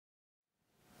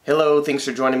Hello, thanks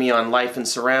for joining me on Life and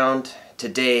Surround.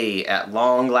 Today, at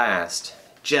long last,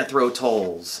 Jethro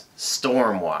Tull's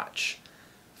Stormwatch,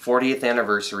 40th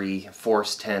Anniversary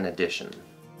Force 10 Edition.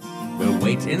 We'll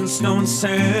wait in stone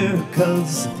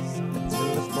circles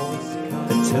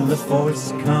until the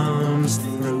force comes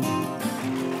through.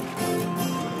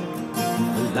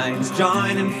 The lines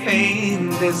join and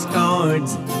fade discord,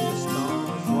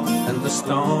 and the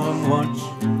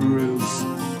Stormwatch brews.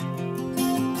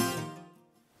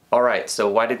 Alright, so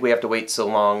why did we have to wait so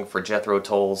long for Jethro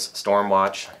Tull's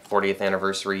Stormwatch 40th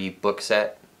Anniversary book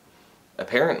set?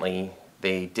 Apparently,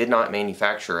 they did not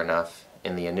manufacture enough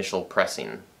in the initial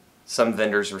pressing. Some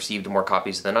vendors received more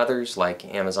copies than others, like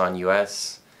Amazon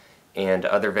US, and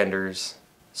other vendors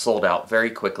sold out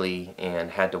very quickly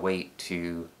and had to wait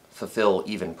to fulfill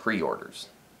even pre-orders.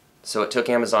 So it took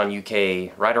Amazon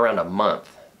UK right around a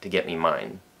month to get me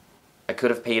mine. I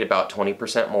could have paid about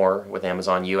 20% more with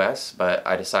Amazon US, but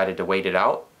I decided to wait it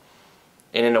out.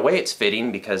 And in a way it's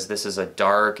fitting because this is a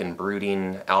dark and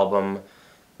brooding album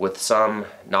with some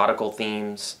nautical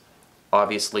themes.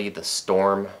 Obviously the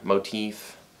storm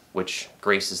motif, which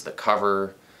graces the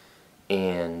cover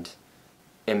and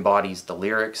embodies the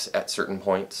lyrics at certain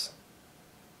points.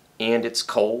 And it's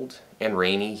cold and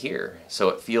rainy here, so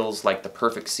it feels like the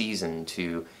perfect season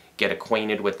to get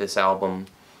acquainted with this album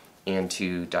and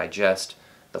to digest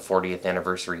the 40th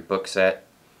anniversary book set.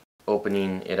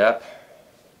 Opening it up,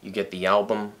 you get the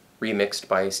album remixed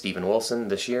by Steven Wilson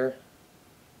this year,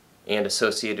 and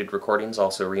associated recordings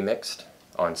also remixed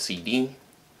on CD.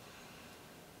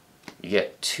 You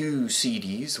get 2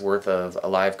 CDs worth of a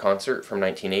live concert from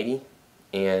 1980,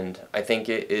 and I think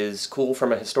it is cool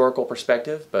from a historical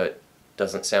perspective, but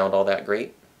doesn't sound all that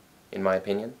great, in my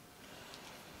opinion.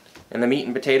 And the meat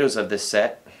and potatoes of this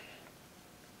set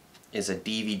is a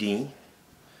DVD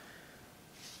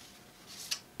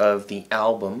of the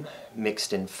album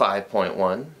mixed in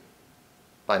 5.1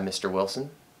 by Mr. Wilson,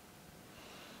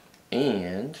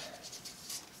 and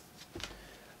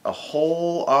a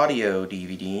whole audio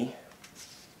DVD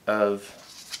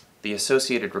of the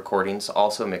associated recordings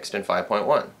also mixed in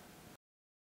 5.1.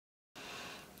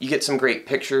 You get some great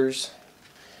pictures,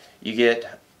 you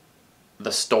get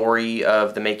the story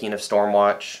of the making of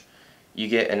Stormwatch, you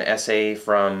get an essay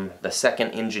from the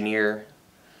second engineer,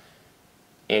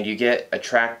 and you get a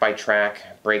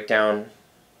track-by-track breakdown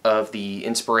of the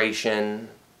inspiration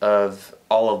of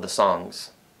all of the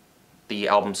songs, the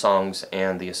album songs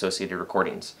and the associated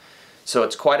recordings. So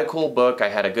it's quite a cool book. I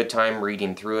had a good time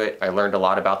reading through it. I learned a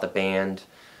lot about the band.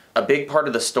 A big part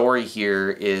of the story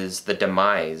here is the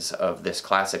demise of this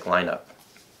classic lineup.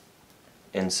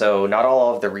 And so not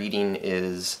all of the reading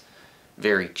is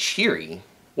very cheery.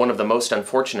 One of the most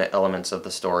unfortunate elements of the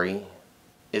story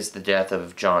is the death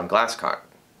of John Glasscock.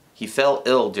 He fell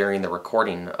ill during the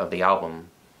recording of the album,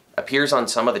 appears on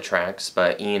some of the tracks,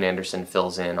 but Ian Anderson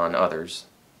fills in on others.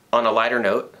 On a lighter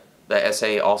note, the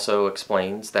essay also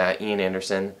explains that Ian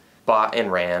Anderson bought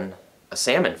and ran a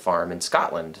salmon farm in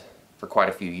Scotland for quite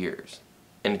a few years,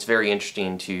 and it's very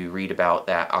interesting to read about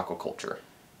that aquaculture.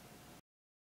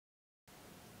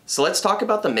 So let's talk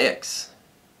about the mix.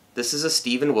 This is a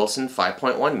Steven Wilson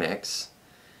 5.1 mix,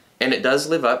 and it does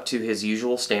live up to his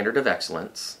usual standard of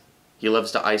excellence. He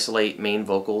loves to isolate main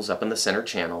vocals up in the center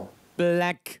channel.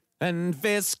 Black and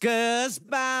viscous,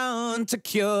 bound to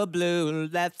cure blue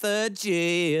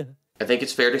lethargy. I think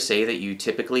it's fair to say that you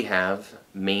typically have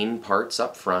main parts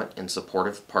up front and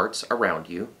supportive parts around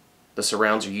you. The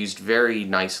surrounds are used very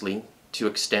nicely to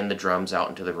extend the drums out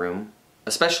into the room,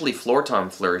 especially floor tom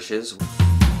flourishes.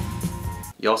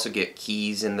 You also get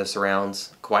keys in the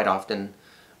surrounds quite often,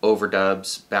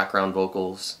 overdubs, background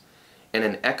vocals, and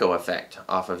an echo effect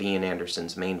off of Ian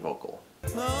Anderson's main vocal.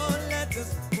 Oh, let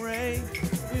us pray,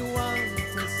 we want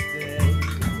to stay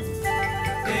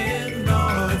in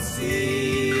North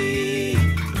Sea.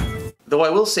 Though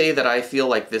I will say that I feel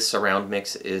like this surround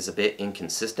mix is a bit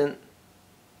inconsistent.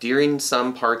 During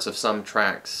some parts of some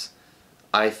tracks,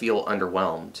 I feel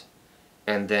underwhelmed.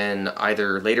 And then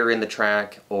either later in the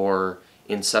track or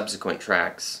in subsequent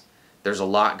tracks, there's a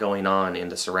lot going on in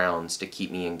the surrounds to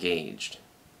keep me engaged.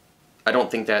 I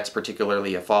don't think that's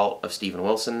particularly a fault of Steven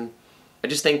Wilson. I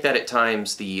just think that at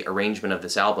times the arrangement of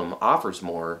this album offers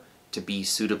more to be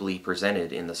suitably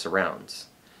presented in the surrounds.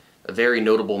 A very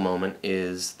notable moment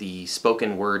is the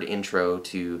spoken word intro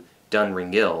to Dun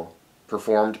Ringill,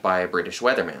 performed by a British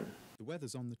weatherman. The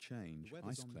weather's on the change,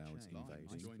 ice clouds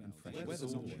invading, and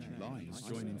weather's on the lines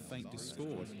join in faint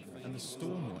discord, and the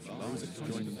Stormwatch blows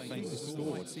a join in faint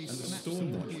discord, and the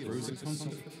Stormwatch brews a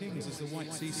concert of kings as the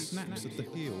white sea snaps at the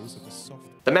heels of a soft...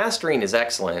 The mastering is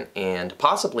excellent and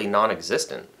possibly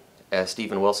non-existent. as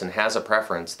Steven Wilson has a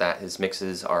preference that his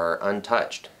mixes are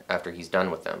untouched after he's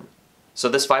done with them. So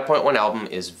this 5.1 album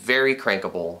is very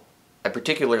crankable. I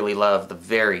particularly love the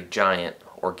very giant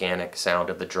organic sound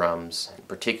of the drums,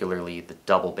 particularly the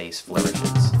double bass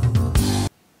flourishes.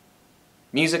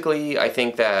 Musically, I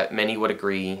think that many would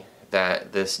agree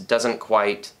that this doesn't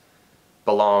quite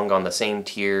belong on the same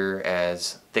tier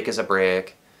as Thick as a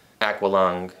Brick,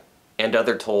 Aqualung, and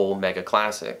other Tull mega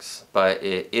classics, but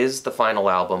it is the final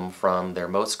album from their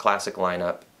most classic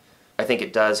lineup. I think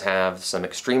it does have some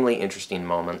extremely interesting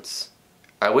moments.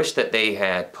 I wish that they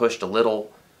had pushed a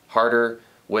little harder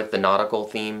with the nautical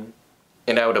theme,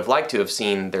 and I would have liked to have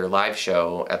seen their live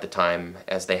show at the time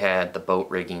as they had the boat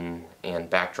rigging and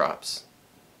backdrops.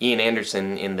 Ian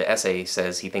Anderson in the essay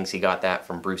says he thinks he got that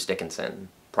from Bruce Dickinson,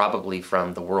 probably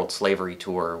from the World Slavery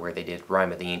Tour where they did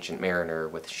Rime of the Ancient Mariner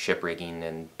with ship rigging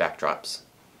and backdrops.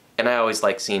 And I always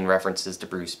like seeing references to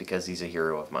Bruce because he's a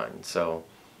hero of mine, so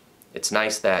it's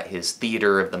nice that his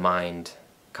theater of the mind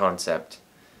concept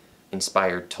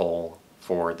inspired Tull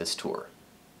for this tour.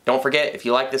 Don't forget, if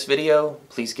you like this video,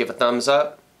 please give a thumbs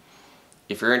up.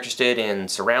 If you're interested in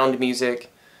surround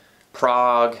music,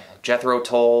 prog, Jethro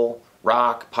Tull,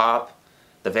 rock, pop,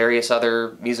 the various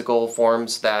other musical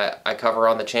forms that I cover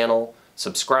on the channel,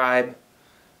 subscribe,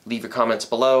 leave your comments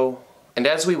below, and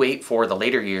as we wait for The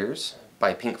Later Years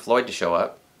by Pink Floyd to show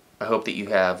up, I hope that you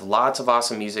have lots of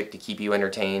awesome music to keep you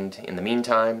entertained in the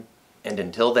meantime, and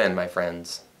until then, my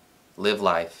friends, live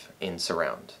life in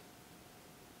surround.